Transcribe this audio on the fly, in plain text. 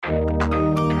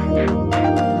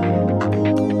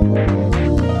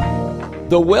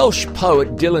The Welsh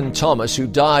poet Dylan Thomas, who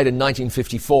died in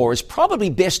 1954, is probably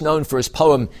best known for his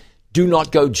poem, Do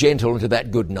Not Go Gentle Into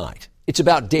That Good Night. It's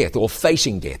about death or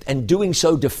facing death and doing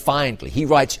so defiantly. He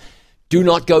writes, Do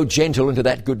not go gentle into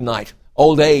that good night.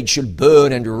 Old age should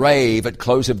burn and rave at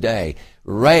close of day.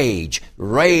 Rage,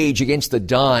 rage against the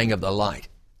dying of the light.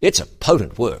 It's a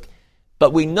potent work.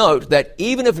 But we note that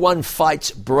even if one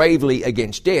fights bravely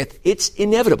against death, it's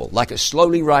inevitable, like a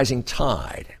slowly rising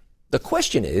tide. The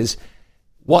question is,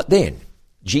 what then?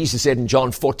 Jesus said in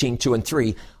John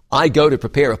 14:2-3, I go to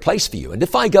prepare a place for you, and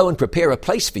if I go and prepare a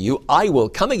place for you, I will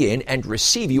come again and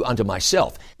receive you unto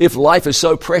myself. If life is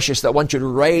so precious that one should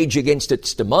rage against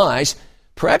its demise,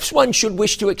 perhaps one should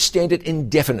wish to extend it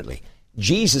indefinitely.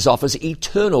 Jesus offers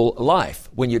eternal life.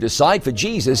 When you decide for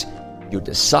Jesus, you're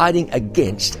deciding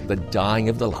against the dying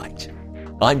of the light.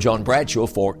 I'm John Bradshaw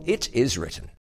for It Is Written.